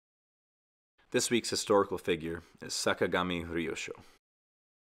This week's historical figure is Sakagami Ryusho.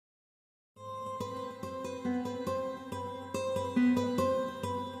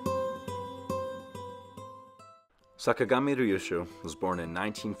 Sakagami Ryusho was born in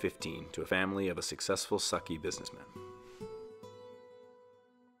 1915 to a family of a successful sake businessman.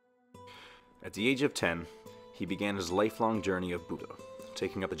 At the age of 10, he began his lifelong journey of Budo,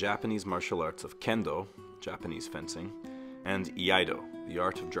 taking up the Japanese martial arts of Kendo, Japanese fencing, and Iaido, the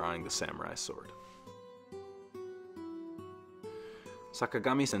art of drawing the samurai sword.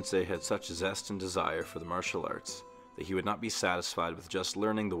 Sakagami Sensei had such zest and desire for the martial arts that he would not be satisfied with just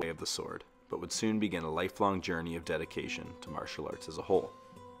learning the way of the sword, but would soon begin a lifelong journey of dedication to martial arts as a whole.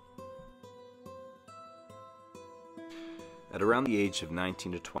 At around the age of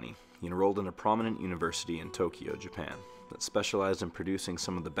 19 to 20, he enrolled in a prominent university in Tokyo, Japan, that specialized in producing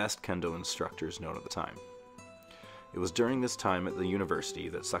some of the best kendo instructors known at the time. It was during this time at the university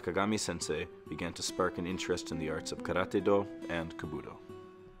that Sakagami Sensei began to spark an interest in the arts of karate-do and kabuto.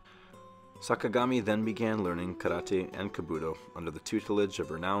 Sakagami then began learning karate and kabuto under the tutelage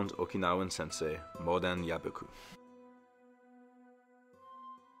of renowned Okinawan sensei Moden Yabuku.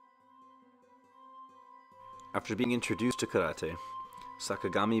 After being introduced to karate,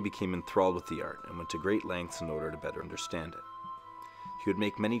 Sakagami became enthralled with the art and went to great lengths in order to better understand it. He would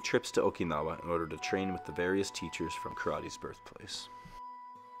make many trips to Okinawa in order to train with the various teachers from karate's birthplace.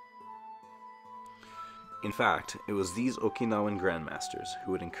 In fact, it was these Okinawan grandmasters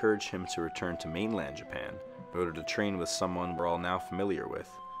who would encourage him to return to mainland Japan in order to train with someone we're all now familiar with,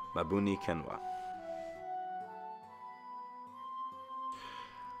 MABUNI KENWA.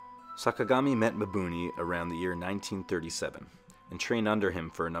 Sakagami met MABUNI around the year 1937 and trained under him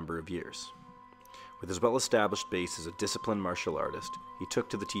for a number of years. With his well-established base as a disciplined martial artist, he took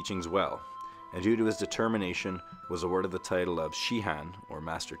to the teachings well, and due to his determination was awarded the title of Shihan, or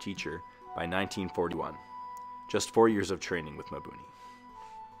Master Teacher, by 1941, just 4 years of training with MABUNI.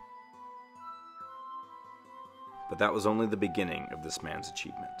 But that was only the beginning of this man's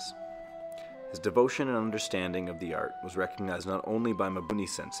achievements. His devotion and understanding of the art was recognized not only by MABUNI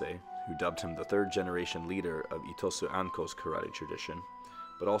Sensei, who dubbed him the third-generation leader of ITOSU Anko's karate tradition,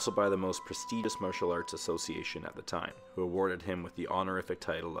 but also by the most prestigious martial arts association at the time, who awarded him with the honorific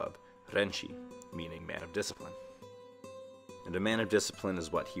title of Renshi, meaning man of discipline. And a man of discipline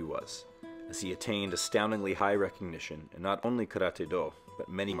is what he was, as he attained astoundingly high recognition in not only karate-do, but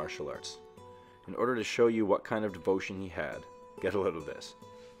many martial arts. In order to show you what kind of devotion he had, get a load of this.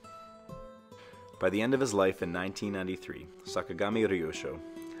 By the end of his life in 1993, Sakagami Ryusho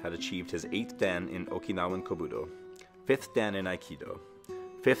had achieved his 8th dan in Okinawan Kobudo, 5th dan in Aikido,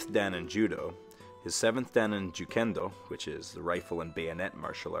 5th dan in Judo, his 7th dan in Jukendo, which is the rifle and bayonet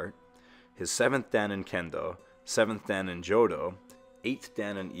martial art, his 7th dan in Kendo, 7th dan in Jodo, 8th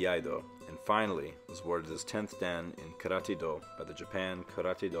dan in Iaido, and finally was awarded his 10th dan in Karate-do by the Japan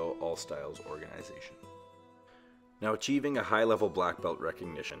Karate-do All-Styles organization. Now, achieving a high-level black belt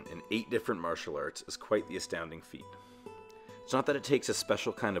recognition in 8 different martial arts is quite the astounding feat. It's not that it takes a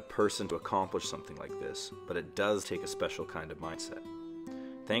special kind of person to accomplish something like this, but it does take a special kind of mindset.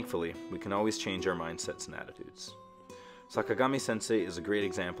 Thankfully, we can always change our mindsets and attitudes. Sakagami Sensei is a great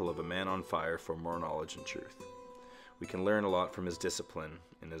example of a man on fire for more knowledge and truth. We can learn a lot from his discipline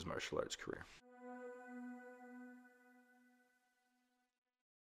in his martial arts career.